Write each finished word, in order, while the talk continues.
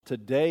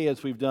today,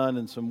 as we've done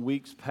in some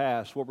weeks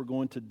past, what we're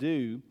going to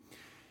do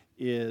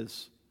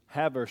is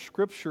have our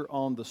scripture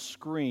on the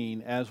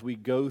screen as we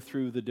go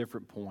through the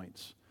different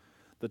points.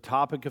 The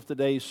topic of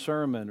today's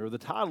sermon, or the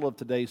title of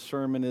today's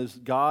sermon,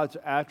 is God's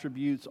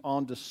Attributes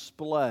on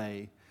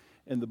Display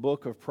in the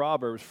book of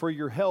Proverbs. For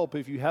your help,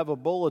 if you have a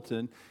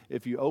bulletin,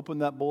 if you open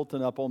that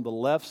bulletin up on the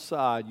left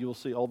side, you'll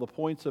see all the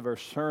points of our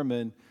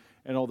sermon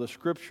and all the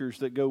scriptures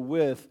that go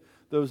with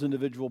those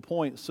individual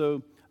points.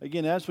 So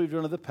again, as we've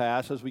done in the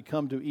past, as we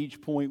come to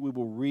each point, we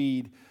will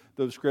read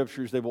those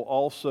scriptures. They will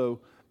also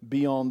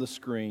be on the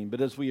screen.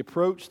 But as we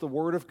approach the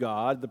Word of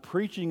God, the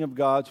preaching of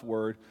God's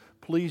Word,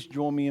 please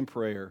join me in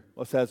prayer.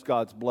 Let's ask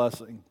God's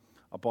blessing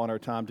upon our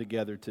time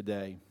together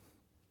today.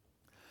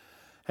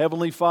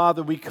 Heavenly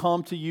Father, we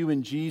come to you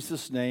in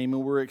Jesus' name,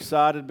 and we're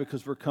excited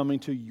because we're coming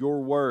to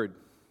your Word.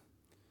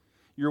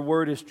 Your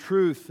Word is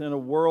truth in a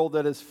world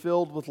that is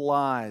filled with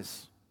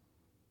lies.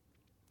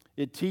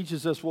 It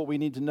teaches us what we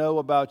need to know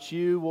about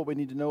you, what we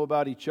need to know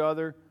about each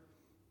other.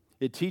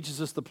 It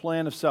teaches us the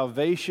plan of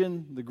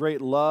salvation, the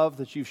great love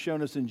that you've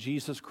shown us in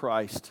Jesus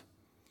Christ.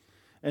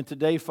 And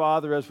today,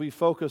 Father, as we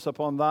focus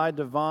upon thy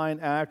divine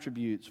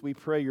attributes, we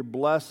pray your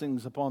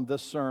blessings upon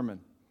this sermon.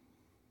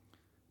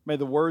 May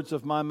the words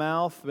of my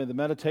mouth, may the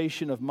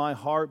meditation of my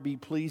heart be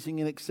pleasing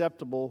and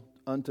acceptable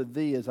unto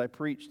thee as I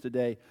preach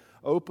today.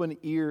 Open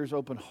ears,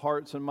 open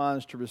hearts and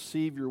minds to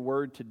receive your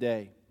word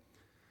today.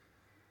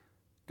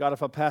 God,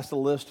 if I passed a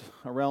list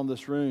around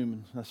this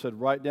room, and I said,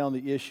 write down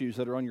the issues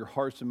that are on your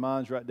hearts and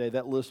minds right today,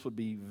 that list would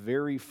be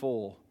very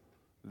full,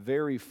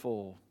 very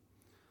full.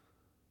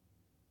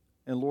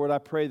 And Lord, I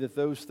pray that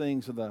those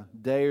things of the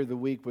day or the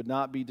week would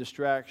not be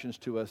distractions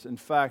to us. In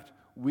fact,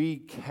 we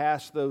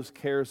cast those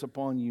cares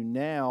upon you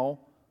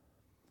now,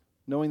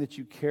 knowing that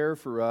you care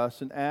for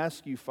us, and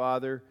ask you,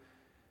 Father,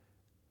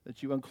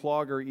 that you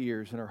unclog our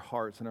ears and our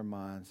hearts and our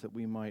minds, that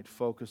we might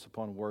focus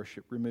upon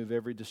worship, remove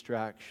every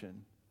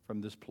distraction from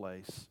this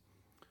place.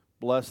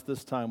 Bless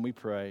this time, we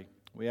pray.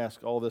 We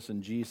ask all this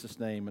in Jesus'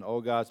 name. And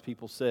all God's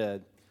people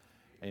said,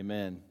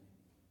 amen.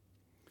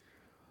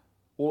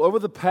 Well, over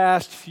the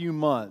past few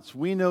months,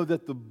 we know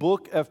that the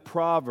book of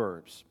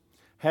Proverbs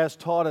has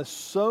taught us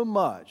so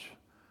much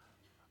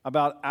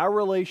about our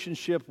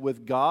relationship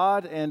with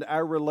God and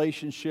our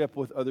relationship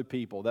with other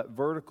people, that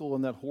vertical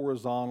and that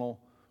horizontal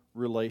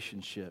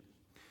relationship.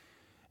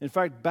 In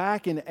fact,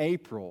 back in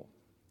April,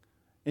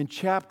 in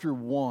chapter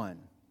 1,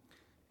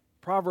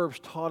 Proverbs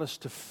taught us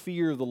to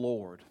fear the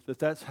Lord,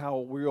 that's how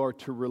we are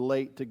to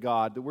relate to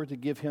God, that we're to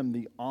give Him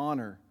the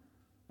honor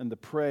and the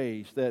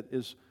praise that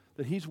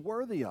He's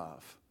worthy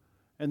of,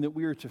 and that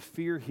we are to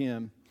fear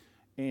Him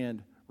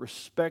and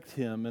respect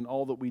Him in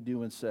all that we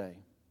do and say.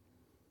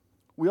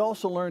 We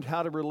also learned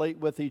how to relate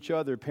with each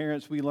other.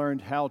 Parents, we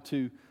learned how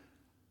to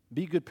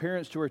be good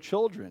parents to our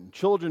children.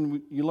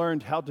 Children, you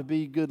learned how to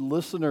be good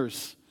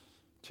listeners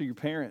to your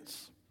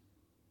parents.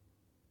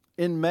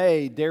 In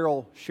May,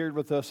 Daryl shared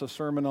with us a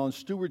sermon on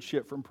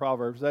stewardship from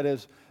Proverbs. That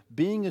is,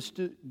 being a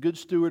good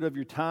steward of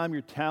your time,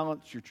 your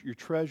talents, your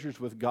treasures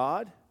with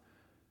God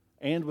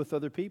and with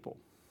other people.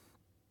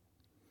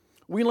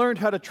 We learned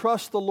how to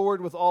trust the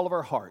Lord with all of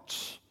our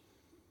hearts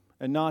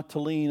and not to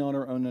lean on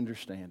our own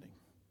understanding.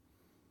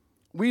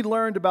 We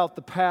learned about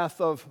the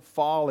path of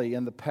folly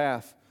and the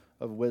path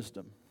of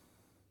wisdom.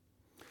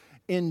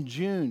 In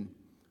June,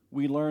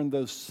 we learned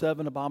those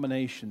 7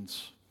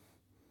 abominations.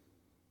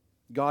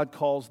 God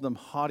calls them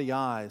haughty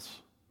eyes,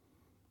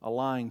 a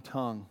lying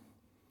tongue,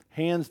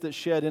 hands that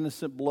shed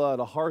innocent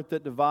blood, a heart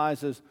that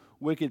devises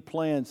wicked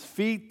plans,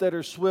 feet that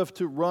are swift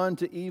to run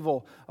to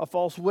evil, a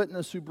false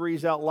witness who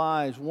breathes out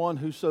lies, one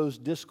who sows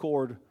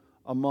discord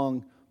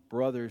among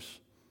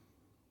brothers.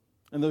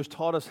 And those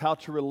taught us how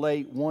to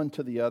relate one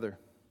to the other.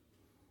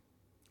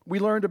 We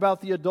learned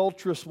about the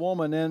adulterous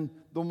woman and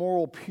the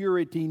moral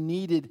purity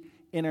needed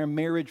in our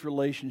marriage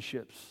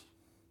relationships.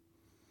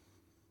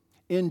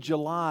 In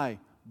July,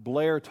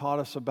 Blair taught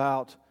us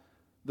about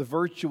the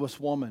virtuous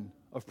woman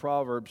of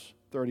Proverbs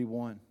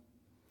 31.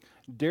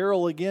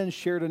 Daryl again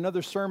shared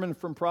another sermon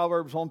from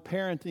Proverbs on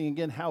parenting,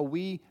 again, how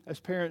we as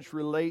parents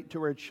relate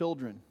to our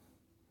children.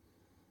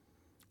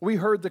 We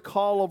heard the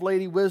call of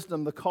Lady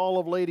Wisdom, the call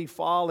of Lady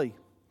Folly.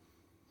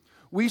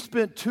 We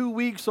spent 2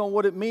 weeks on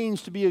what it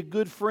means to be a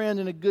good friend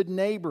and a good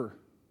neighbor.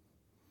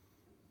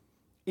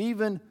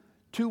 Even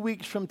 2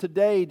 weeks from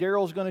today,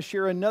 Daryl's going to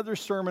share another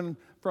sermon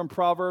from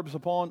Proverbs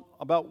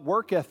about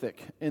work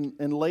ethic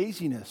and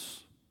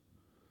laziness.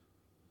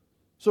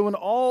 So in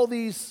all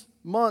these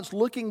months,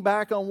 looking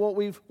back on what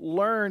we've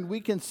learned, we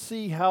can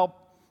see how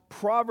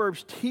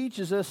Proverbs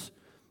teaches us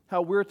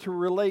how we're to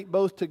relate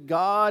both to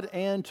God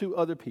and to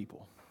other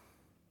people.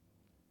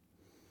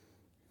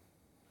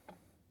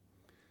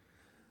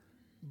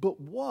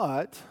 But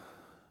what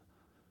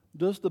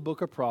does the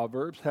book of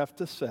Proverbs have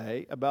to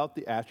say about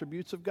the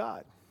attributes of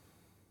God?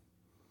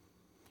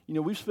 You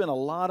know, we've spent a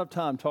lot of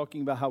time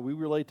talking about how we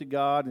relate to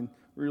God and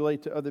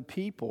relate to other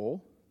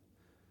people,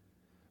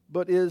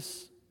 but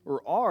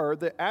are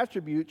the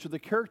attributes or the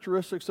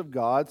characteristics of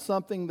God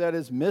something that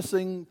is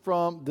missing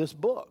from this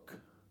book?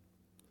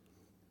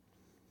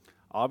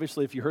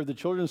 Obviously, if you heard the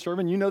children's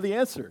sermon, you know the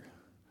answer.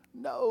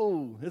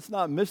 No, it's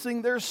not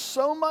missing. There's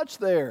so much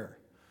there.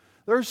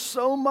 There's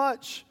so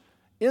much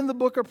in the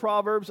book of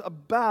Proverbs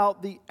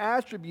about the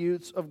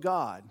attributes of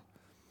God.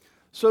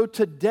 So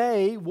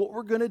today, what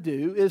we're going to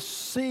do is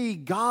see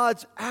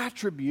God's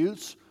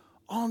attributes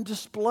on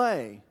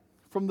display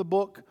from the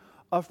book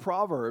of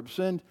Proverbs.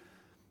 And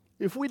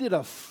if we did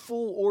a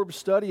full orb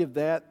study of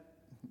that,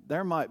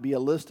 there might be a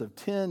list of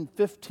 10,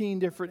 15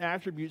 different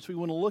attributes we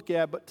want to look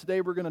at, but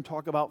today we're going to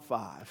talk about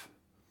 5.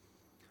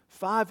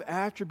 5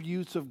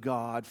 attributes of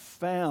God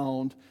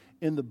found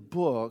in the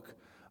book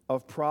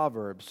of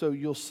Proverbs. So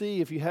you'll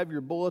see, if you have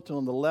your bulletin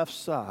on the left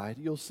side,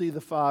 you'll see the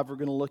 5 we're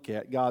going to look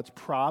at. God's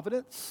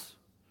providence,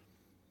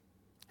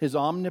 His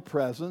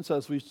omnipresence,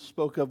 as we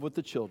spoke of with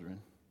the children,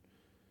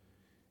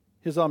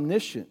 His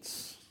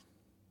omniscience,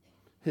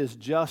 His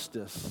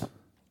justice,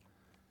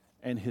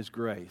 and His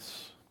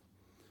grace.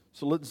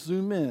 So let's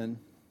zoom in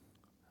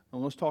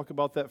and let's talk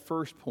about that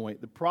first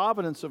point, the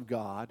providence of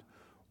God.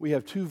 We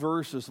have 2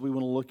 verses we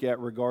want to look at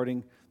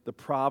regarding the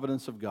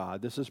providence of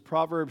God. This is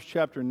Proverbs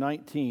chapter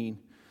 19,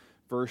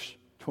 verse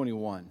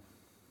 21.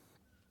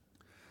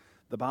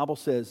 The Bible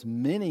says,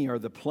 "Many are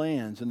the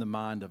plans in the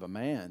mind of a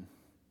man,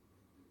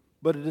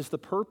 but it is the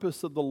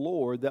purpose of the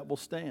Lord that will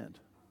stand."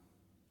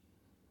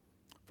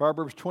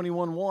 Proverbs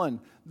 21:1,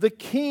 "The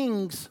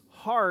king's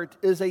heart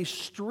is a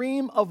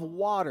stream of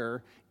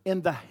water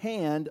in the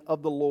hand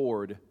of the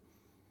Lord.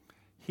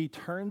 He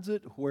turns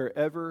it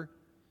wherever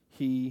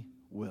He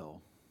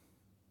will."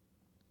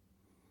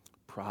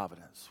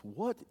 Providence.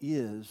 What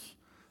is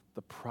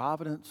the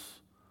providence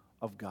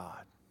of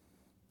God?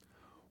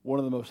 One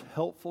of the most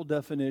helpful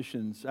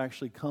definitions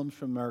actually comes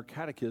from our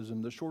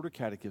catechism, the Shorter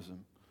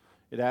Catechism.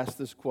 It asks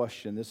this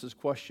question. This is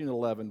question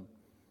 11.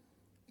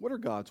 What are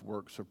God's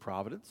works of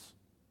providence?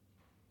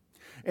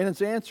 And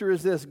its answer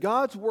is this: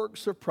 God's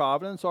works of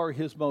providence are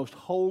His most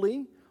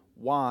holy,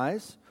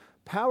 wise,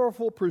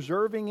 powerful,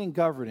 preserving and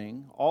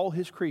governing all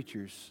His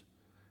creatures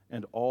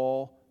and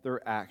all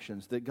their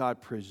actions. That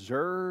God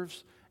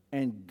preserves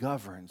and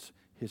governs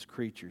His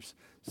creatures.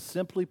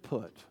 Simply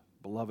put,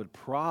 beloved,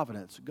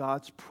 providence,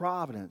 God's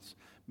providence,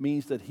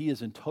 means that He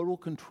is in total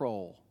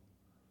control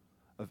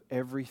of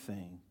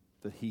everything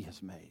that He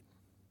has made.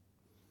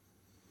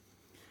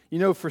 You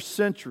know, for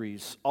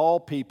centuries, all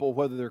people,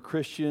 whether they're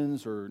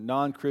Christians or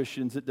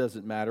non-Christians, it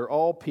doesn't matter,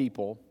 all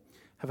people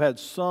have had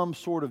some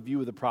sort of view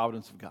of the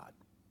providence of God.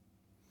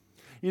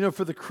 You know,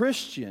 for the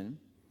Christian,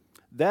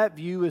 that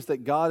view is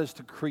that God is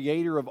the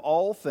creator of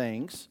all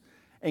things,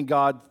 and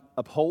God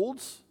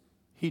upholds,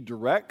 He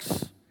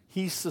directs,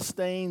 He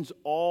sustains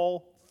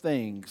all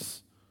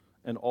things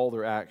and all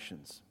their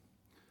actions.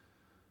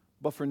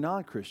 But for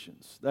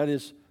non-Christians, that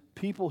is,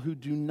 people who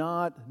do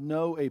not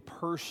know a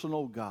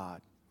personal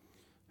God,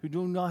 who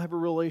do not have a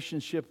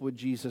relationship with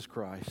Jesus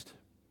Christ,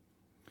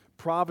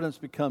 providence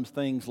becomes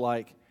things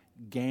like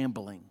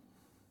gambling,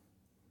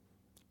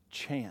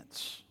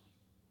 chance,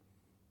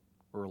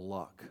 or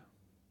luck.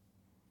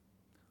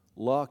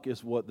 Luck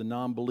is what the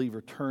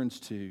non-believer turns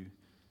to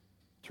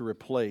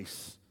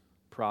replace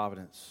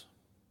providence.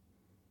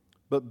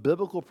 But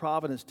biblical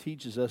providence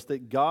teaches us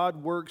that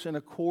God works in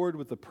accord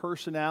with the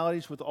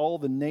personalities, with all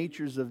the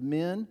natures of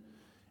men,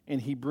 and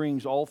He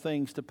brings all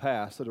things to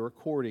pass that are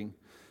according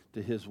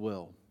to His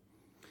will.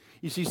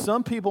 You see,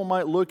 some people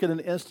might look at an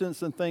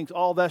instance and think,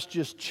 oh, that's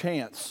just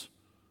chance,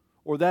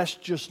 or that's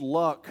just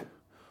luck,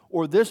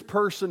 or this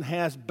person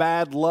has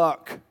bad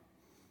luck.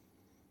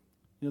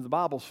 You know, the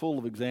Bible's full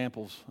of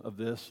examples of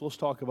this. Let's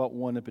talk about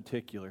one in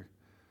particular.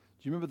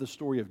 Do you remember the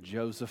story of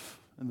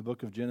Joseph in the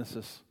book of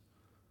Genesis?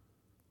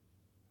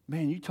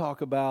 Man, you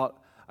talk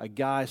about a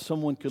guy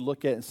someone could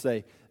look at and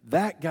say,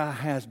 that guy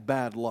has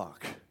bad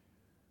luck.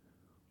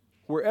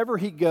 Wherever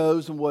he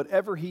goes and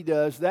whatever he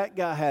does, that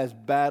guy has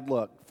bad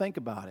luck. Think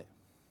about it.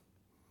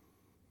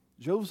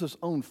 Joseph's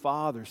own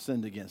father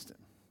sinned against him.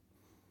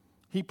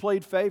 He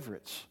played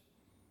favorites.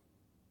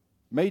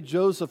 Made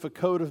Joseph a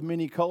coat of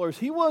many colors.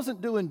 He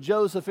wasn't doing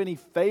Joseph any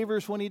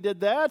favors when he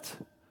did that.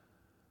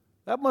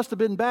 That must have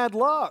been bad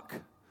luck.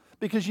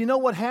 Because you know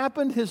what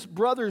happened? His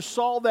brothers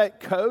saw that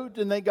coat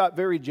and they got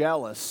very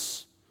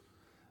jealous.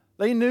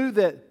 They knew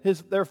that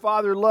their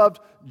father loved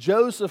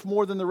Joseph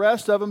more than the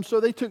rest of them, so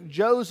they took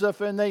Joseph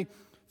and they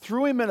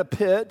threw him in a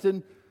pit,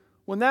 and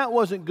when that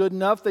wasn't good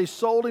enough, they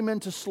sold him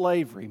into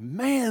slavery.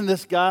 Man,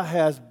 this guy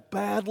has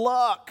bad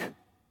luck.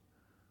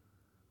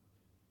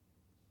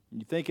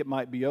 You think it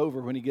might be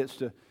over when he gets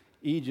to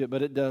Egypt,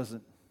 but it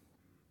doesn't.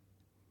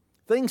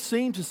 Things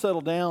seem to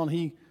settle down.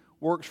 He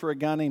works for a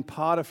guy named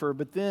Potiphar,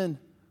 but then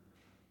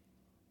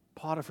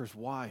Potiphar's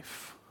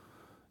wife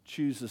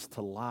chooses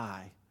to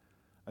lie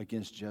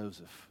against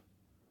Joseph.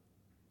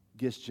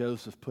 Gets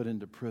Joseph put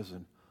into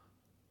prison.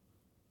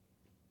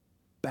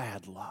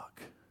 Bad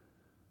luck.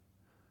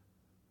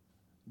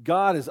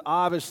 God is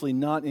obviously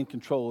not in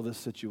control of this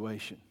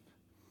situation.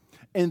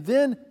 And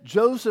then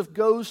Joseph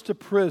goes to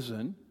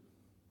prison.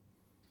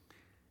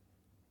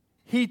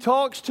 He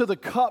talks to the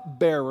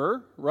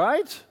cupbearer,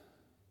 right?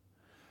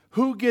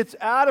 Who gets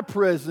out of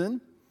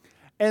prison.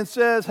 and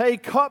says, hey,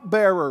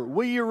 cupbearer,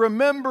 will you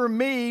remember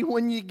me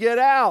when you get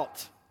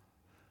out?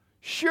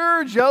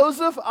 Sure,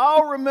 Joseph,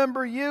 I'll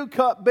remember you.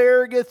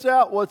 Cupbearer gets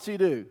out. What's he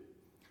do?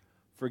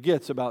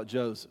 Forgets about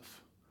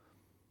Joseph.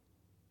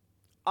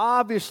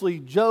 Obviously,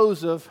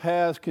 Joseph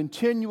has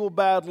continual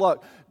bad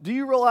luck. Do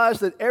you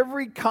realize that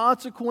every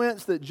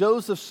consequence that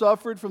Joseph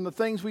suffered from the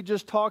things we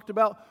just talked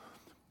about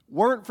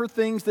weren't for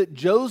things that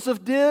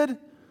Joseph did?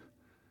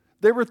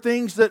 They were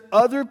things that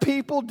other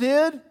people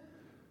did.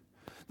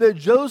 That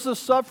Joseph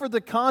suffered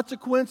the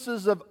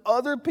consequences of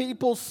other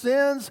people's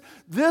sins.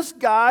 This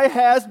guy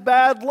has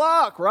bad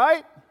luck,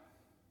 right?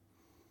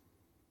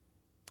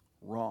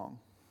 Wrong.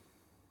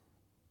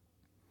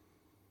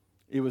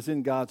 It was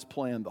in God's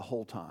plan the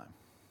whole time.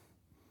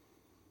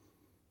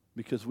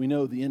 Because we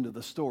know the end of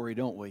the story,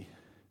 don't we?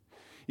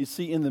 You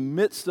see, in the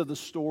midst of the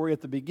story,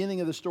 at the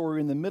beginning of the story,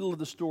 in the middle of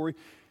the story,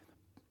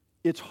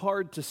 it's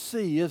hard to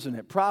see, isn't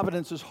it?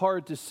 Providence is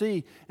hard to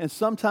see. And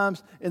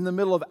sometimes in the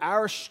middle of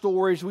our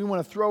stories, we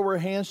want to throw our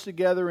hands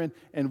together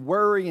and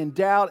worry and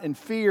doubt and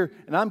fear.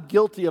 And I'm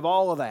guilty of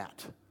all of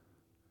that.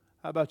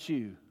 How about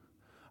you?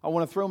 I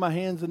want to throw my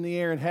hands in the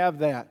air and have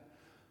that.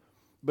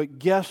 But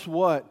guess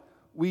what?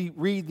 We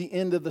read the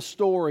end of the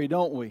story,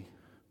 don't we?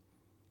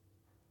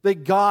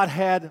 That God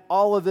had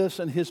all of this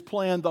in His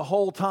plan the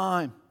whole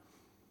time.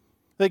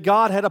 That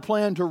God had a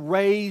plan to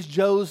raise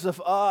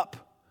Joseph up.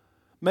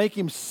 Make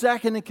him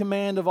second in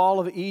command of all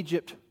of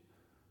Egypt.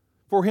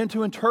 For him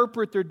to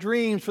interpret their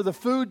dreams, for the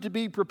food to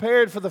be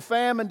prepared, for the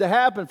famine to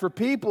happen, for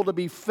people to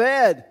be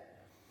fed.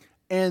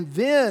 And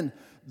then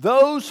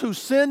those who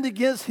sinned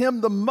against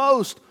him the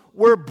most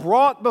were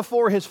brought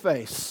before his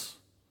face.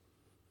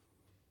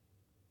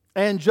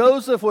 And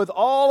Joseph, with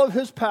all of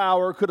his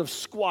power, could have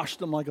squashed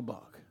them like a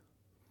bug.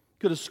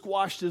 Could have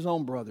squashed his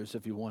own brothers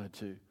if he wanted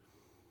to.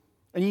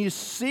 And you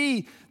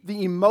see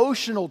the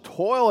emotional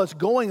toil that's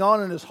going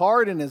on in his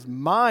heart and his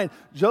mind.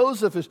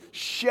 Joseph is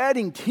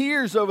shedding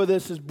tears over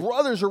this. His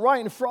brothers are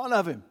right in front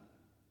of him.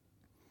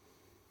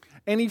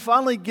 And he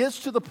finally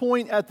gets to the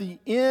point at the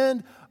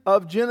end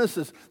of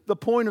Genesis, the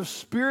point of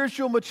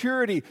spiritual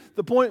maturity,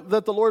 the point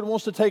that the Lord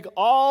wants to take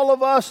all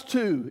of us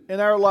to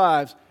in our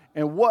lives.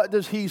 And what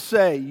does he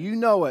say? You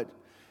know it.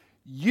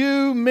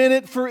 You meant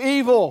it for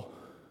evil,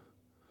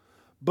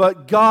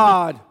 but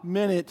God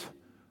meant it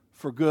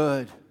for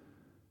good.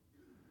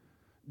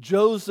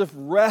 Joseph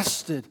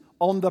rested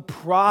on the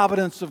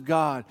providence of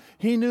God.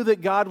 He knew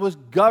that God was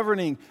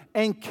governing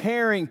and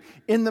caring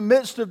in the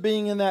midst of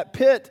being in that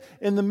pit,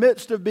 in the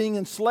midst of being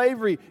in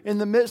slavery, in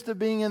the midst of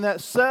being in that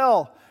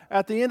cell.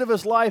 At the end of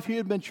his life, he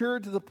had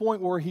matured to the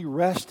point where he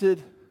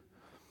rested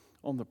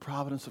on the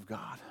providence of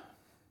God.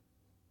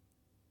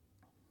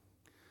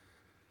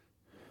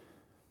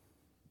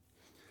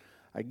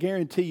 I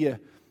guarantee you,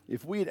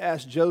 if we had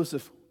asked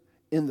Joseph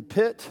in the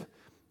pit,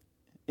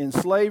 in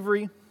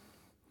slavery,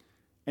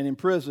 and in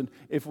prison,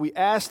 if we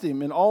asked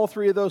him in all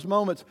three of those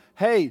moments,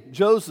 hey,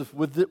 Joseph,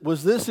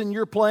 was this in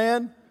your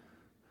plan?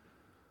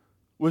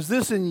 Was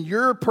this in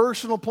your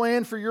personal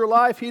plan for your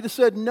life? He'd have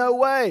said, no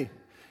way.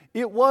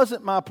 It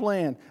wasn't my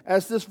plan.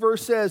 As this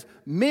verse says,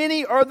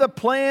 many are the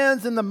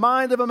plans in the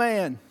mind of a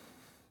man,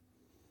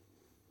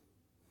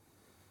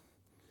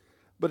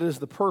 but it is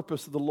the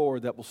purpose of the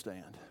Lord that will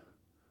stand.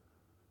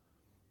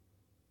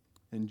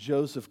 And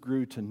Joseph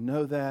grew to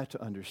know that,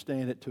 to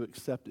understand it, to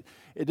accept it.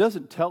 It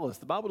doesn't tell us,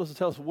 the Bible doesn't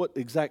tell us what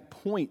exact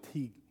point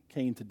he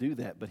came to do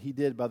that, but he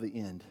did by the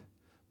end,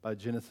 by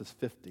Genesis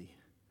 50,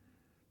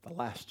 the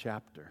last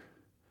chapter.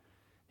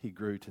 He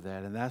grew to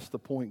that, and that's the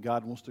point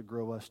God wants to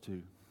grow us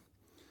to.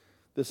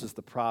 This is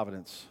the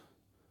providence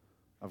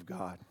of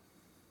God.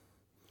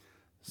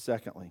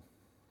 Secondly,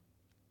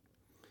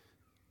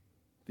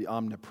 the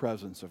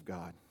omnipresence of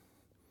God.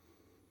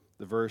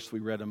 The verse we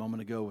read a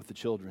moment ago with the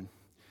children.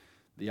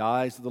 The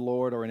eyes of the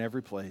Lord are in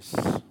every place,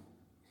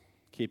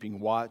 keeping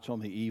watch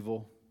on the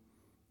evil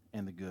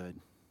and the good.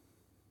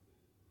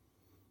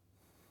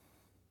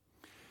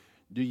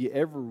 Do you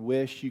ever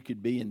wish you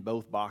could be in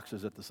both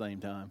boxes at the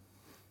same time?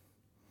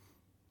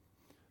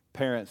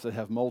 Parents that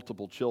have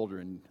multiple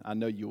children, I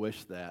know you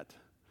wish that.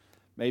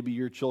 Maybe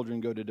your children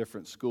go to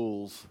different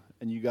schools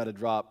and you got to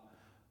drop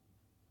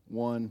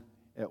one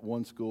at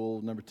one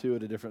school, number two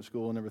at a different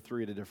school, and number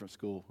three at a different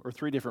school, or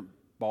three different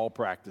ball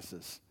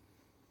practices.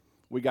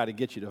 We got to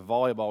get you to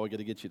volleyball, we got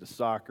to get you to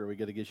soccer, we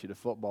got to get you to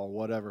football,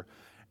 whatever.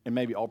 And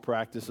maybe all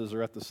practices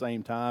are at the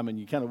same time, and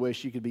you kind of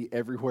wish you could be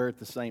everywhere at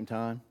the same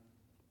time.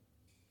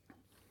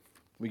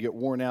 We get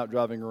worn out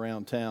driving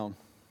around town.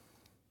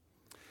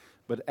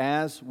 But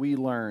as we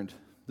learned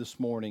this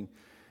morning,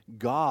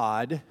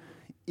 God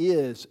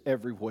is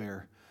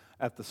everywhere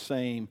at the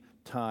same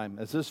time.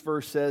 As this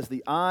verse says,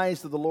 the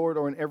eyes of the Lord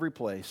are in every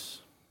place.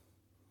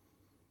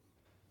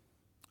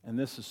 And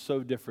this is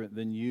so different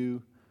than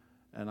you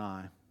and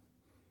I.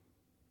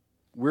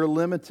 We're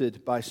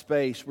limited by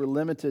space. We're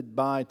limited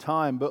by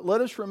time. But let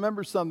us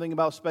remember something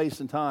about space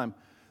and time.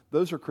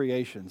 Those are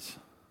creations.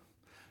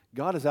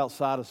 God is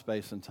outside of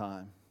space and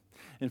time.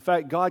 In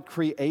fact, God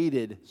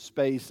created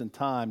space and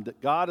time.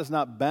 That God is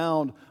not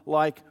bound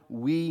like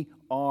we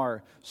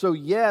are. So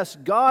yes,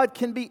 God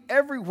can be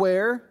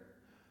everywhere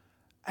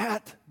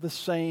at the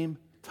same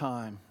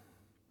time.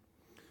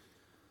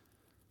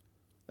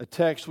 A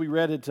text, we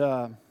read it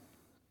a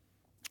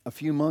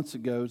few months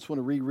ago. I just want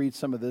to reread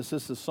some of this.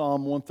 This is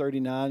Psalm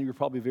 139. You're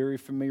probably very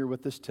familiar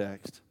with this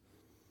text.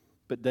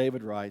 But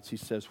David writes, he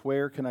says,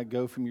 "Where can I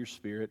go from your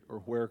spirit, or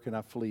where can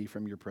I flee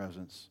from your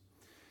presence?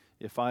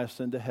 If I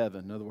ascend to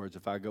heaven," in other words,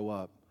 if I go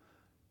up,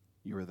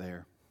 you are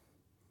there.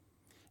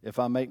 "If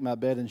I make my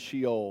bed in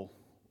Sheol,"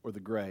 or the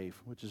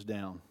grave, which is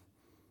down,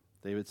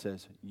 David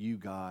says, "You,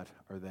 God,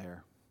 are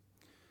there.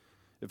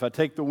 If I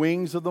take the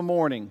wings of the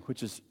morning,"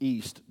 which is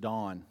east,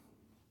 dawn,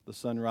 the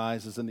sun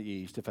rises in the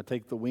east. "If I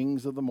take the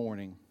wings of the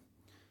morning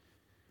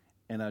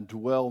and I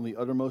dwell in the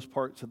uttermost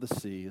parts of the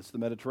sea," it's the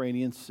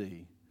Mediterranean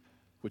Sea,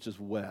 which is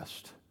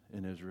west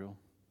in Israel,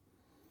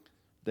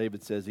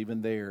 David says,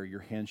 "Even there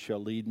your hand shall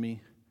lead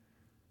me,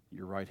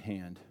 your right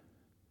hand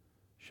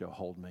shall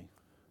hold me."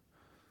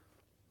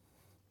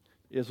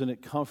 Isn't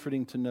it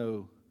comforting to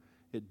know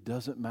it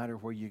doesn't matter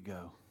where you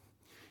go?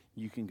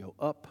 You can go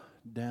up,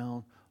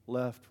 down,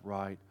 left,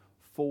 right,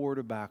 forward,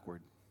 or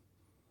backward.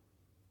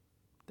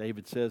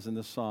 David says in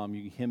this psalm,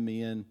 "You can hem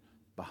me in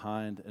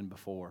behind and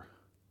before."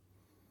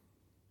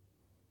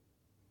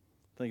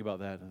 Think about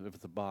that. If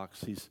it's a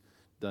box, he's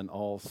done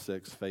all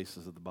 6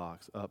 faces of the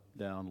box: up,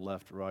 down,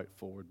 left, right,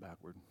 forward,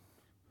 backward.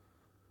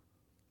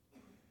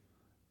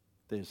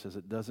 David says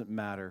it doesn't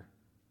matter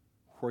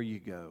where you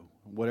go,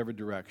 whatever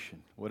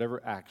direction,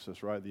 whatever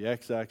axis, right? The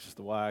x-axis,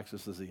 the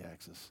y-axis, the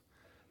z-axis.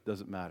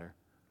 Doesn't matter.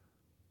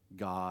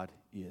 God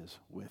is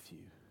with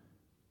you.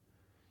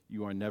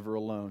 You are never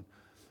alone.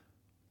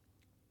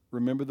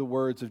 Remember the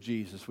words of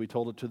Jesus. We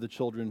told it to the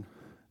children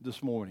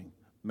this morning.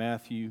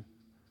 Matthew,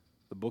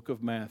 the book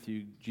of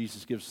Matthew,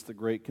 Jesus gives us the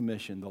Great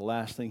Commission. The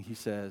last thing he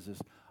says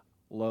is,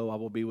 "Lo, I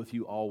will be with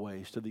you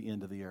always to the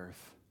end of the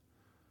earth.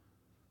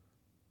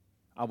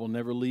 I will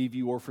never leave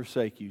you or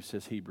forsake you,"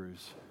 says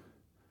Hebrews.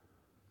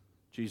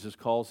 Jesus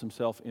calls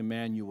himself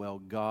Emmanuel,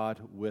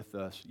 God with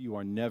us. You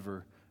are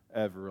never,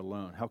 ever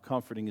alone. How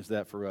comforting is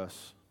that for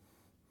us?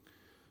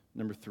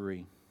 Number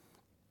 3,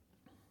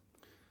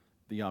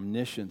 the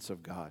omniscience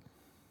of God.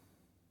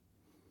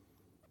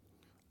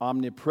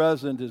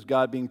 Omnipresent is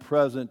God being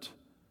present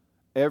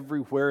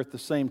everywhere at the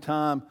same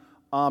time.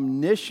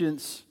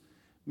 Omniscience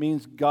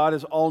means God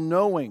is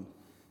all-knowing.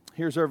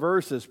 Here's our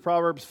verses.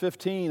 Proverbs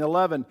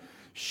 15:11.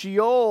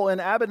 "Sheol and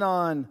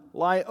Abaddon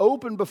lie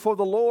open before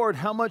the Lord.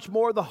 How much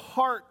more the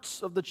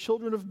hearts of the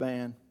children of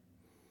man?"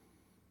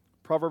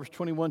 Proverbs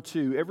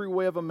 21:2. "Every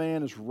way of a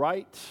man is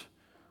right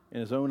in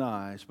his own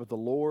eyes, but the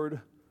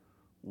Lord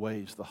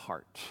weighs the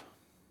heart."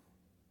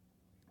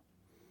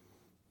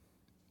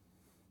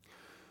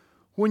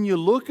 When you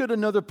look at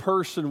another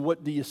person,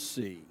 what do you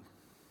see?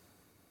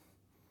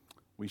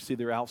 We see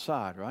their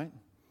outside, right?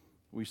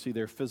 We see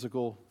their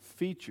physical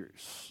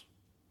features.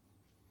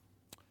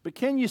 But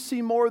can you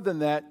see more than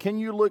that? Can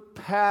you look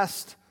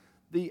past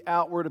the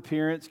outward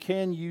appearance?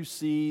 Can you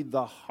see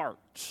the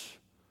heart?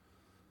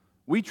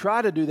 We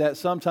try to do that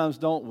sometimes,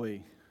 don't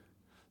we?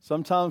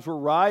 Sometimes we're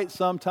right,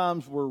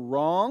 sometimes we're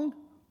wrong,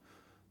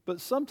 but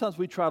sometimes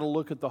we try to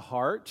look at the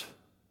heart.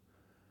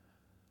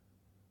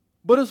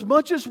 But as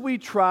much as we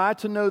try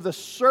to know the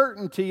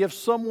certainty of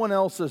someone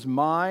else's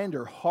mind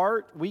or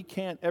heart, we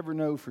can't ever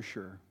know for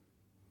sure.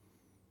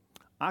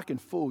 I can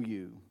fool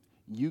you.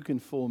 You can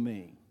fool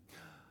me.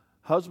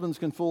 Husbands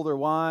can fool their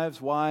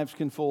wives. Wives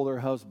can fool their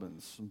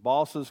husbands.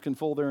 Bosses can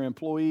fool their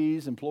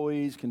employees.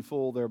 Employees can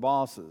fool their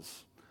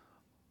bosses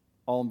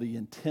on the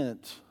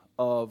intent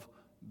of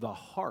the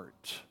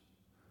heart.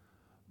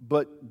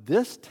 But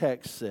this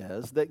text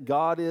says that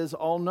God is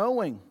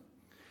all-knowing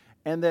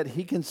and that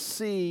He can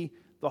see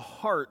the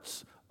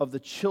hearts of the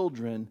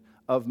children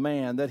of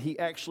man, that He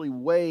actually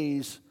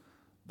weighs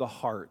the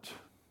heart.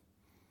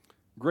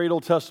 Great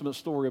Old Testament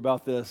story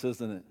about this,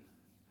 isn't it?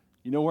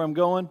 You know where I'm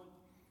going?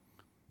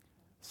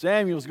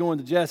 Samuel's going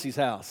to Jesse's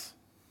house,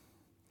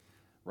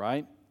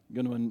 right?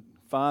 Going to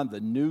find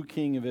the new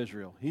king of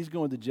Israel. He's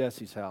going to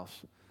Jesse's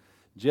house.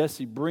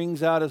 Jesse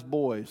brings out his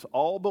boys,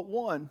 all but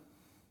one.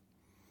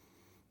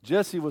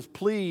 Jesse was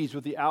pleased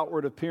with the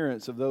outward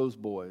appearance of those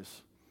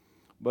boys,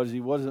 but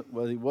he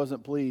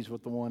wasn't pleased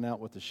with the one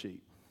out with the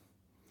sheep.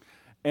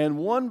 And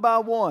one by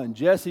one,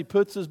 Jesse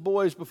puts his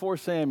boys before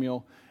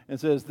Samuel and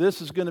says,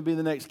 "This is going to be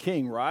the next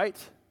king, right?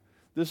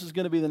 This is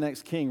going to be the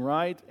next king,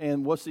 right?"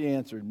 And what's the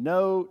answer?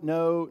 No,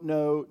 no,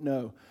 no,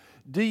 no.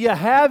 "Do you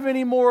have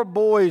any more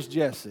boys,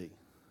 Jesse?"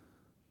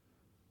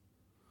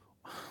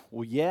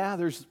 Well, yeah,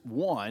 there's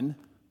one.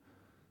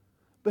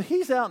 But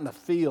he's out in the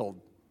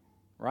field,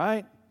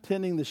 right?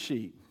 Tending the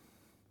sheep.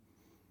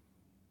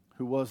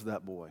 Who was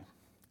that boy?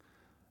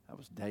 That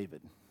was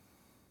David.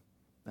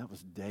 That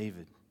was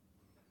David,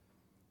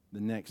 the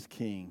next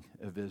king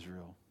of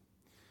Israel.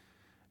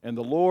 And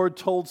the Lord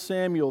told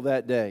Samuel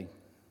that day,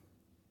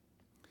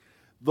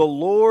 "The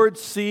Lord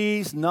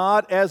sees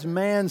not as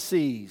man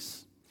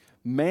sees.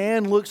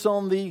 Man looks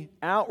on the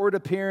outward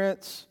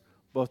appearance,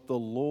 but the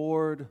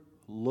Lord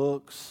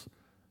looks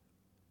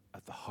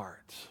at the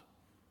heart.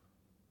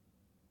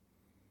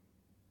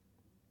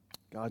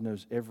 God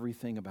knows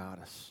everything about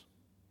us.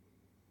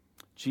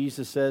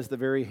 Jesus says the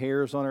very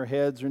hairs on our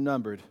heads are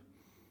numbered.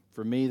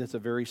 For me, that's a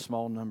very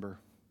small number.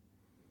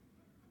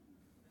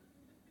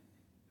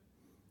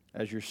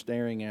 As you're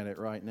staring at it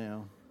right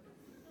now,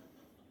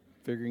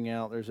 figuring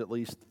out there's at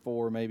least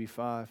 4, maybe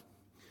 5.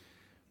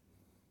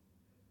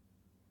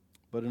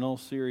 But in all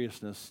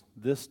seriousness,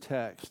 this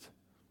text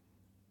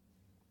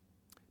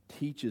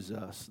teaches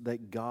us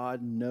that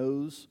God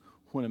knows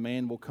when a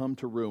man will come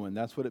to ruin.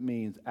 That's what it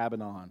means,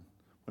 Abaddon,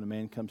 when a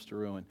man comes to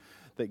ruin.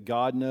 That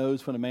God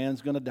knows when a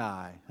man's going to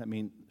die. I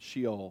mean,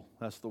 Sheol,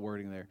 that's the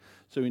wording there.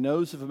 So He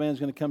knows if a man's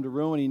going to come to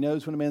ruin. He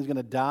knows when a man's going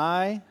to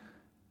die.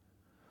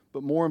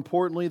 But more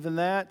importantly than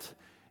that,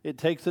 it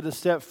takes it a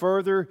step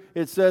further.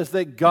 It says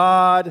that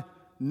God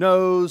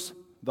knows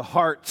the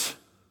heart.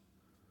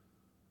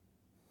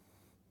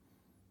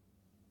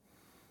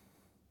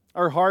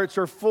 Our hearts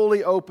are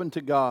fully open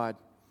to God.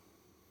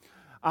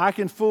 I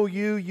can fool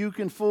you, you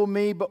can fool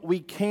me, but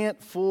we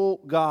can't fool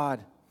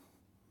God.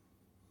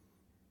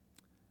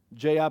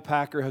 J.I.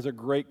 Packer has a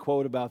great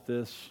quote about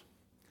this.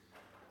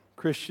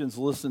 Christians,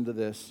 listen to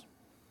this.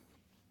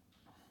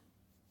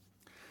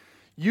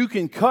 You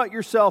can cut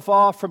yourself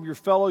off from your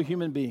fellow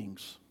human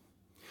beings.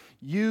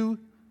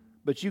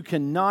 But you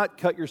cannot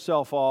cut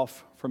yourself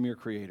off from your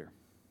Creator.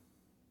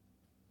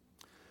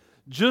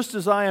 Just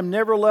as I am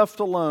never left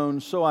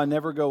alone, so I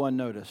never go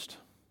unnoticed.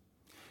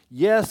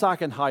 Yes, I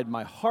can hide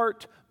my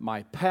heart,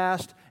 my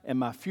past, and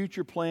my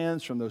future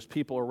plans from those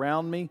people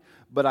around me,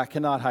 but I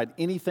cannot hide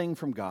anything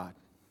from God.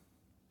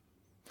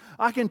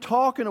 I can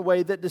talk in a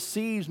way that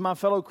deceives my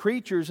fellow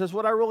creatures as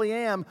what I really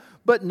am,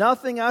 but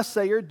nothing I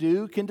say or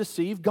do can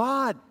deceive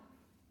God.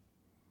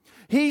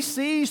 He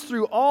sees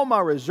through all my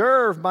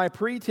reserve, my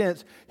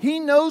pretense. He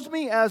knows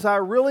me as I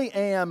really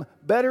am,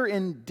 better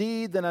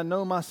indeed than I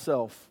know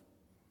myself.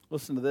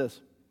 Listen to this.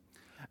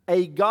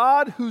 A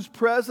God whose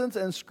presence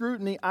and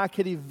scrutiny I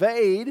could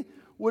evade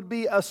would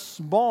be a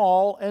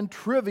small and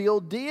trivial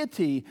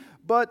deity.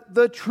 But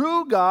the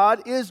true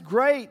God is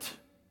great.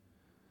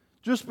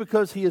 Just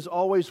because He is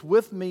always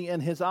with me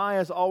and His eye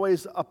is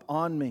always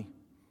upon me.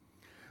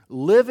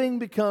 Living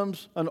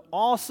becomes an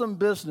awesome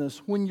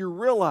business when you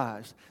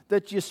realize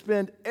that you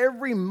spend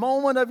every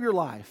moment of your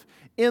life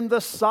in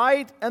the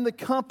sight and the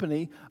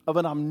company of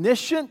an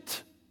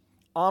omniscient,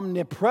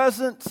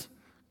 omnipresent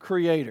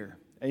Creator.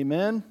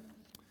 Amen?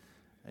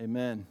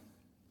 Amen.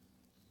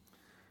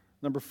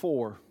 Number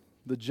 4,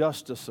 the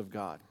justice of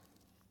God.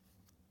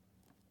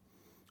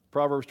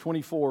 Proverbs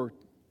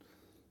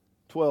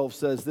 24:12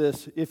 says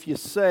this, if you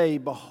say,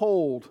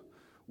 behold,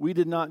 we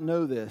did not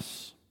know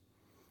this.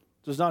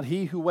 Does not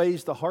He who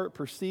weighs the heart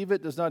perceive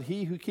it? Does not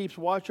He who keeps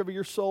watch over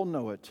your soul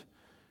know it?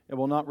 And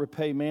will not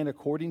repay man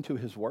according to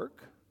his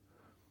work?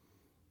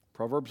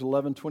 Proverbs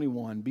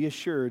 11:21, be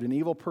assured, an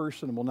evil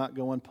person will not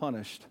go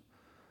unpunished,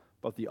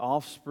 but the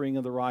offspring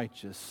of the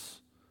righteous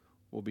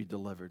will be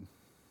delivered.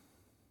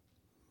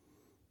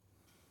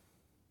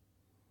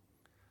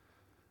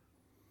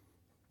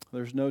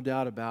 There's no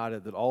doubt about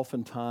it that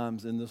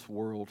oftentimes in this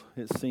world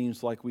it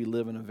seems like we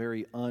live in a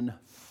very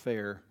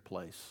unfair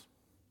place.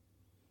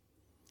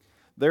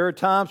 There are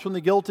times when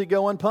the guilty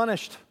go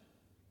unpunished.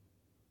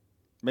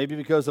 Maybe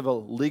because of a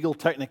legal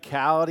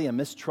technicality, a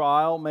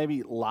mistrial,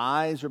 maybe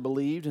lies are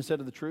believed instead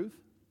of the truth.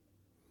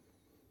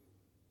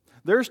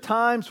 There's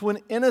times when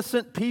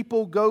innocent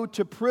people go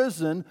to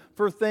prison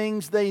for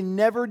things they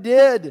never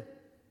did.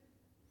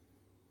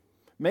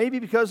 Maybe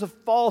because of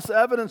false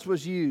evidence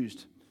was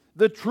used.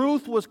 The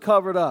truth was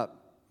covered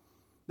up.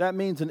 That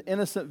means an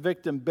innocent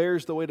victim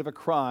bears the weight of a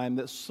crime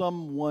that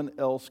someone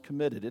else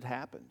committed. It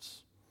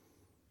happens.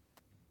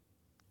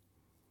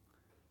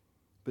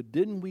 But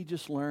didn't we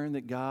just learn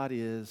that God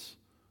is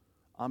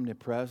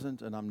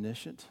omnipresent and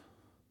omniscient?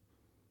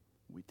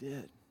 We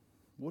did.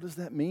 What does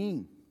that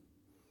mean?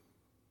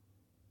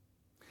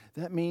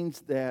 That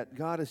means that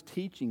God is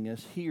teaching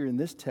us here in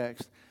this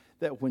text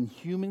that when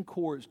human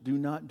courts do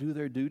not do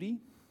their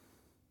duty,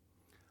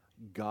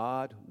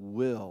 God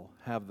will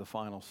have the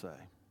final say.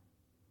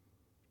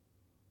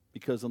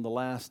 Because on the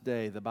last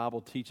day, the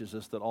Bible teaches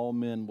us that all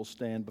men will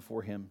stand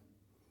before Him,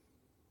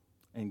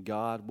 and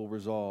God will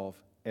resolve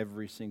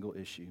every single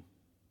issue.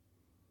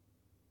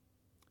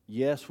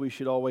 Yes, we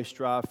should always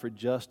strive for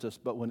justice,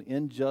 but when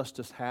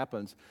injustice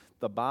happens,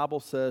 the Bible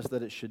says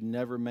that it should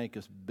never make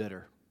us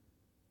bitter.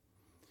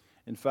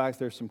 In fact,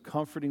 there's some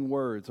comforting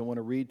words I want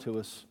to read to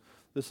us.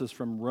 This is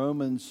from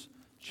Romans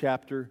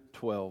chapter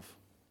 12.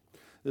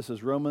 This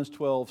is Romans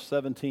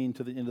 12:17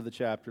 to the end of the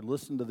chapter.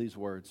 Listen to these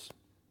words.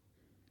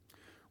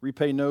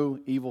 Repay no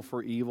evil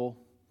for evil,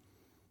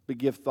 but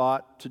give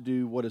thought to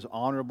do what is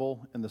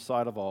honorable in the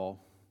sight of all.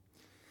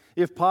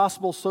 If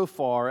possible, so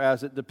far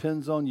as it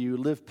depends on you,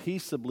 live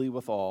peaceably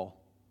with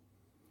all.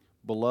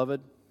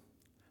 Beloved,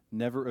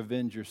 never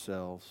avenge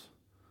yourselves,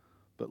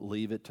 but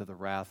leave it to the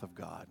wrath of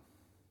God.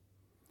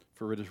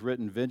 For it is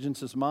written,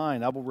 vengeance is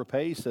mine, I will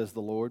repay, says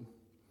the Lord.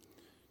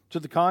 To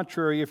the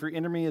contrary, if your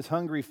enemy is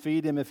hungry,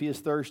 feed him. If he is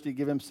thirsty,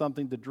 give him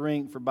something to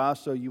drink, for by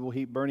so you will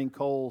heap burning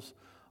coals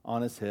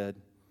on his head.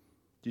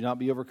 Do not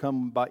be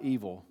overcome by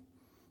evil,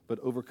 but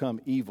overcome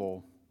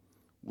evil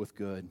with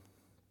good.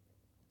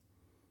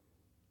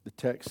 The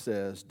text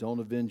says, don't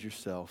avenge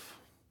yourself,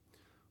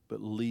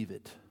 but leave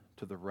it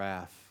to the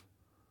wrath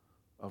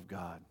of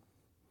God.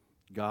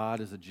 God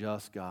is a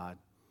just God.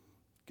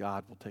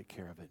 God will take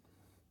care of it.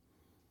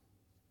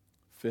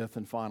 Fifth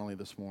and finally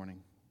this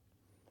morning,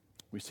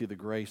 we see the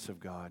grace of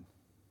God.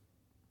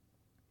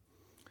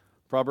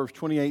 Proverbs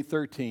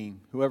 28:13,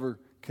 whoever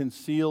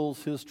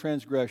conceals his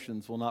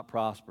transgressions will not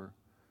prosper,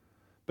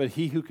 but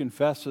he who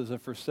confesses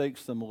and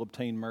forsakes them will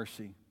obtain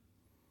mercy.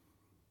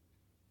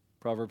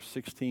 Proverbs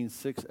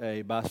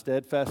 16:6a, by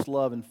steadfast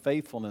love and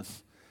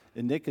faithfulness,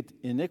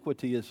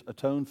 iniquity is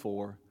atoned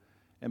for,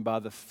 and by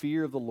the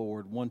fear of the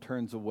Lord one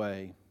turns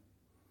away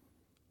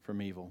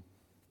from evil.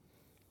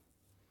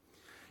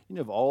 You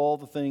know, of all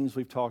the things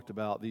we've talked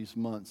about these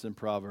months in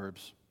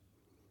Proverbs,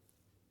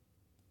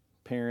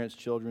 parents,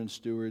 children,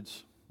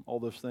 stewards, all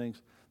those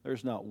things,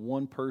 there's not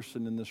one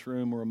person in this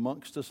room or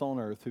amongst us on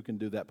earth who can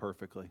do that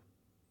perfectly.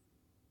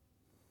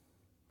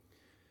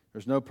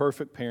 There's no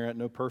perfect parent,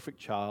 no perfect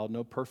child,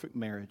 no perfect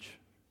marriage.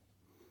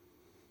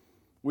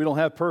 We don't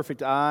have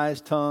perfect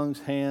eyes,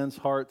 tongues, hands,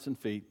 hearts, and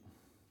feet.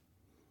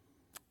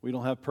 We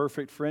don't have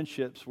perfect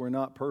friendships. We're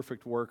not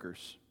perfect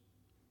workers.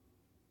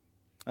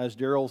 As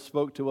Daryl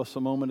spoke to us a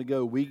moment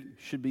ago, we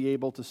should be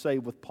able to say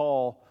with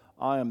Paul,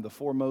 I am the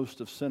foremost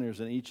of sinners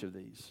in each of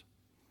these.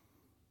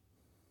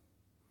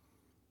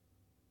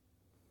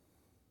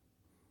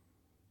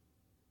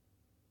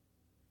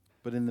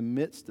 But in the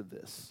midst of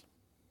this,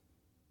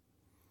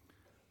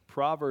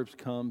 Proverbs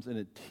comes and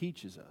it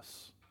teaches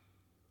us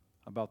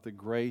about the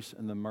grace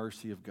and the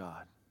mercy of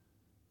God.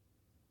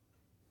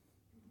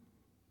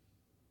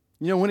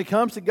 You know, when it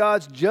comes to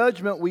God's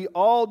judgment, we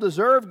all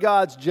deserve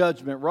God's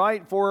judgment,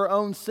 right? For our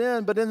own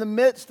sin. But in the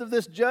midst of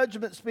this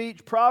judgment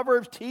speech,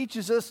 Proverbs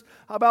teaches us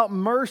about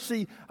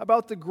mercy,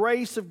 about the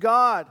grace of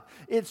God.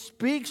 It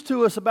speaks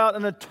to us about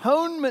an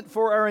atonement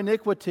for our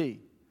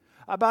iniquity,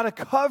 about a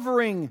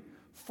covering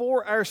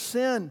for our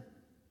sin.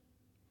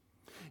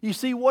 You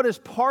see, what is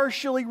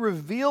partially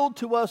revealed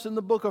to us in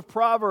the book of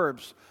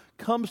Proverbs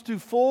comes to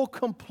full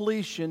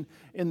completion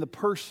in the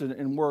person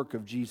and work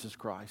of Jesus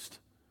Christ.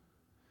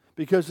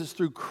 Because it's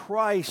through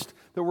Christ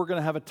that we're going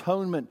to have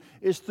atonement.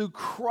 It's through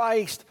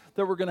Christ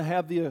that we're going to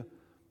have the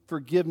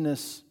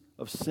forgiveness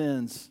of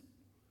sins.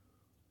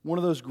 One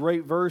of those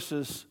great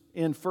verses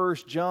in 1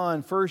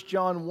 John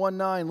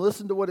 1:9.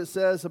 Listen to what it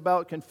says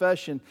about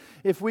confession.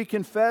 If we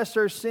confess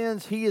our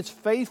sins, He is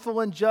faithful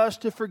and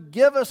just to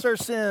forgive us our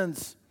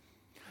sins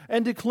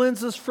and to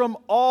cleanse us from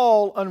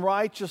all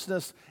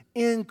unrighteousness.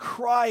 In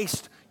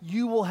Christ,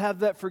 you will have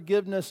that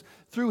forgiveness.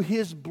 Through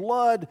His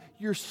blood,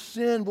 your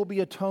sin will be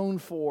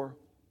atoned for.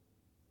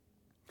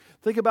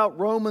 Think about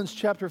Romans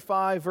chapter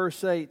 5,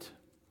 verse 8.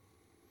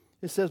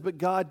 It says, but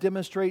God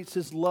demonstrates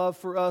His love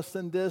for us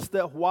in this,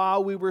 that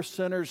while we were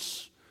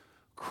sinners,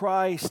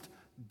 Christ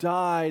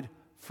died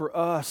for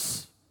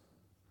us.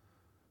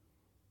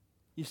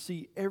 You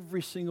see,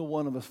 every single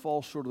one of us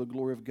falls short of the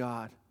glory of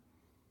God.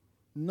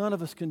 None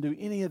of us can do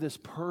any of this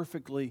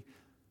perfectly,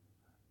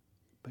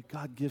 but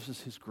God gives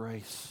us His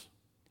grace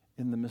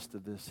in the midst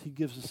of this. He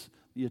gives us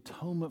the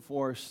atonement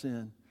for our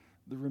sin,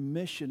 the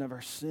remission of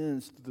our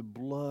sins through the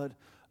blood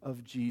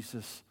of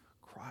Jesus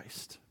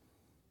Christ.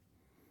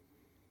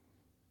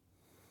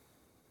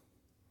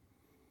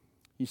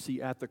 You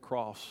see, at the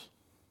cross,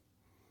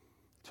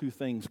 two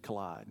things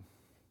collide.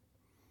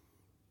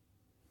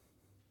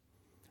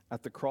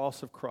 At the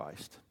cross of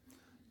Christ,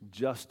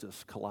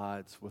 justice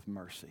collides with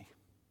mercy.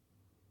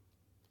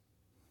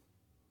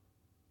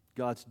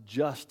 God's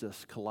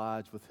justice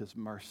collides with His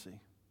mercy.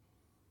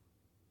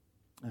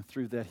 And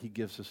through that, He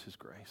gives us His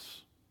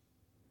grace.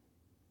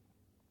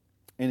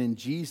 And in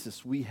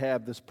Jesus, we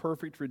have this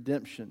perfect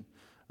redemption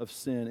of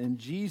sin. In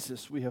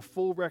Jesus, we have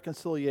full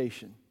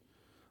reconciliation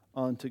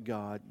unto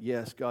God.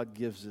 Yes, God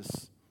gives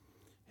us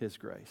His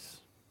grace.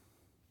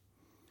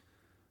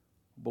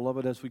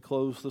 Beloved, as we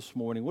close this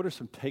morning, what are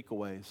some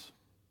takeaways?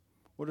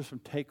 What are some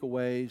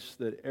takeaways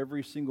that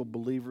every single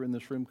believer in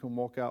this room can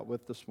walk out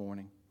with this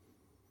morning?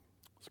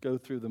 Let's go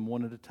through them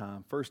one at a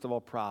time. First of all,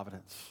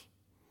 providence.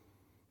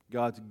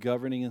 God's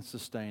governing and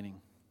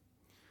sustaining.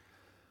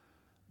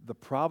 The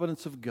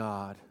providence of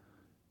God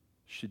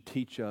should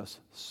teach us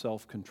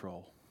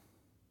self-control.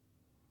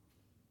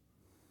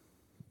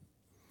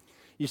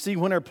 You see,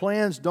 when our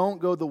plans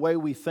don't go the way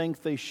we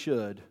think they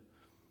should,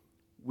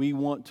 we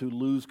want to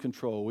lose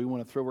control. We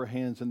want to throw our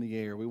hands in the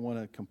air. We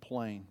want to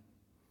complain.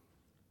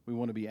 We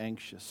want to be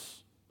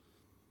anxious.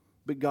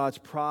 But God's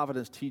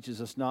providence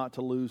teaches us not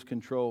to lose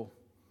control.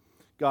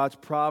 God's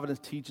providence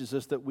teaches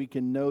us that we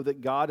can know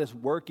that God is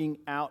working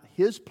out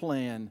His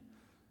plan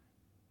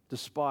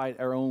despite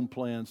our own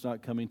plans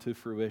not coming to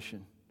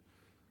fruition.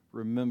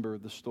 Remember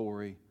the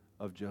story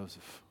of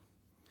Joseph.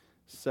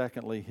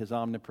 Secondly, His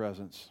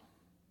omnipresence.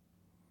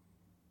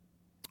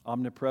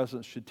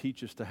 Omnipresence should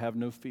teach us to have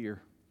no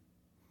fear.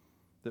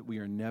 that we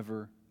are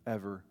never,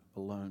 ever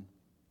alone.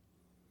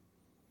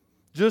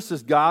 Just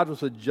as God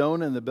was with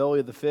Jonah in the belly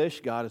of the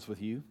fish, God is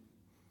with you.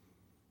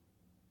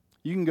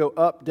 You can go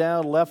up,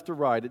 down, left, or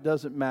right. It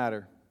doesn't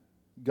matter.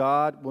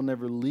 God will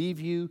never leave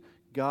you.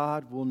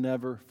 God will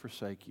never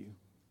forsake you.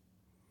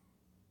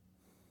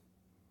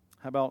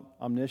 How about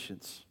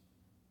omniscience?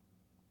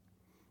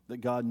 That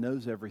God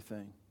knows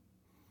everything.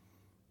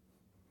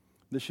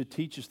 This should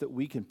teach us that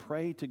we can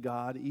pray to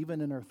God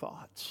even in our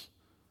thoughts,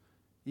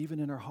 even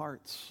in our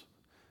hearts.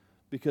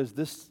 Because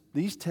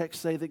these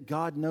texts say that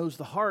God knows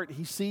the heart.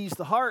 He sees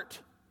the heart.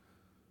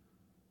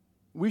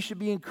 We should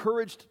be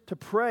encouraged to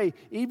pray.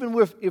 Even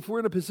if we're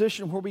in a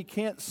position where we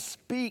can't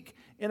speak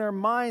in our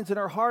minds and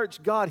our hearts,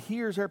 God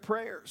hears our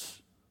prayers.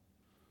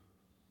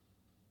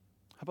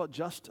 How about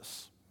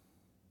justice?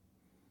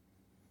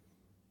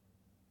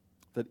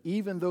 That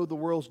even though the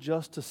world's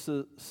justice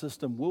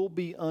system will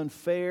be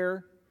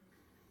unfair,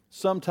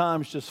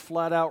 sometimes just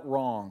flat out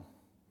wrong,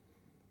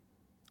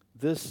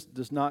 this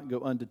does not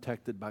go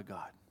undetected by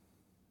God.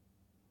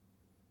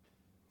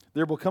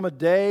 There will come a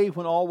day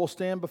when all will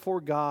stand before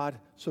God,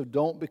 so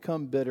don't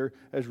become bitter.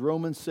 As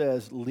Romans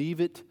says,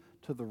 leave it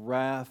to the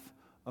wrath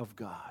of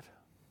God.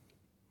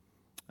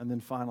 And then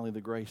finally, the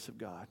grace of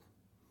God.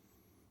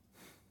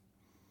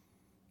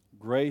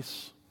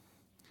 Grace,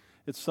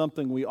 it's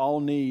something we all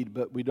need,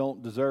 but we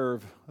don't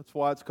deserve. That's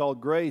why it's called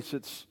grace.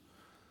 It's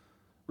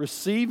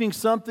receiving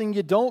something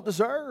you don't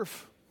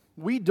deserve.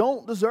 We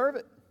don't deserve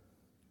it.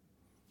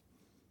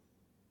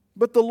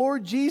 But the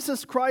Lord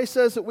Jesus Christ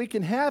says that we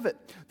can have it,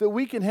 that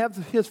we can have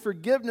His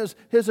forgiveness,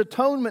 His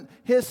atonement,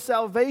 His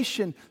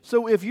salvation.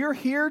 So if you're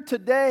here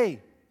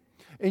today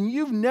and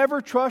you've never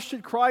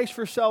trusted Christ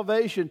for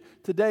salvation,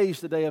 today's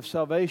the day of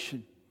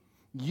salvation.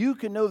 You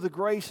can know the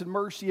grace and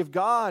mercy of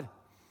God.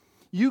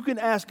 You can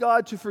ask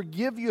God to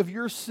forgive you of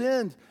your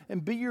sins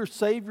and be your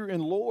Savior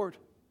and Lord.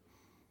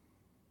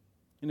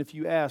 And if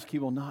you ask, He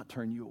will not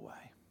turn you away.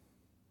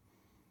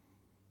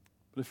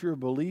 But if you're a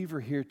believer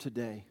here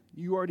today,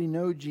 you already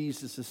know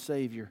Jesus as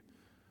Savior,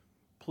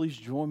 please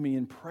join me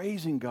in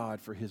praising God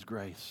for His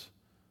grace.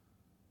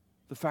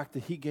 The fact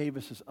that He gave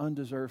us His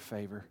undeserved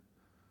favor,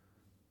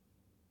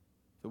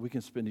 that we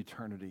can spend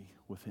eternity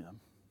with Him.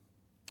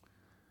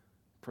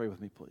 Pray with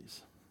me,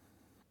 please.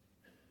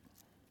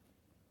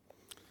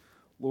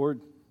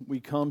 Lord,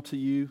 we come to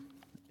You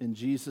in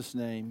Jesus'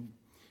 name.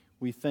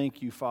 We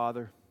thank You,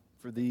 Father,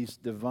 for these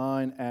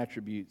divine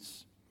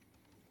attributes.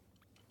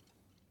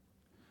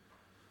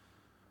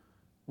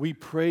 We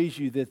praise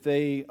You that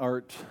they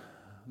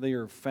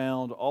are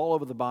found all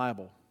over the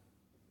Bible,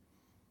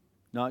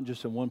 not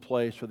just in one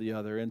place or the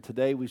other. And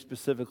today we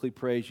specifically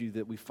praise You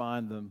that we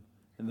find them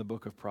in the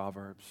book of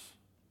Proverbs.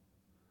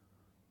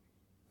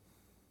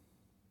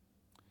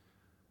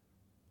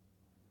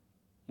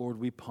 Lord,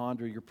 we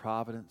ponder Your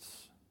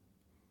providence,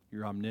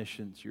 Your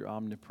omniscience, Your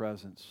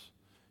omnipresence,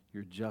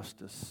 Your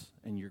justice,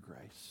 and Your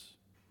grace.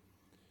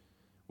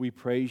 We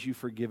praise You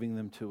for giving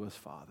them to us,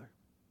 Father.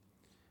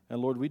 And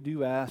Lord, we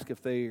do ask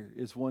if there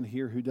is one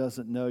here who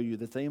doesn't know You,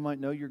 that they might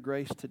know Your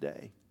grace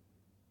today.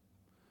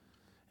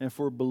 And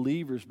for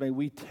believers, may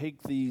we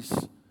take these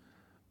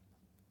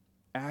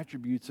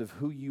attributes of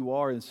who You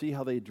are and see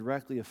how they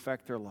directly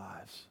affect our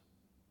lives.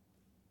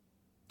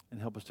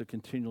 And help us to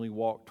continually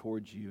walk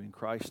towards You. In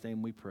Christ's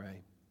name we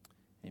pray.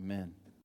 Amen.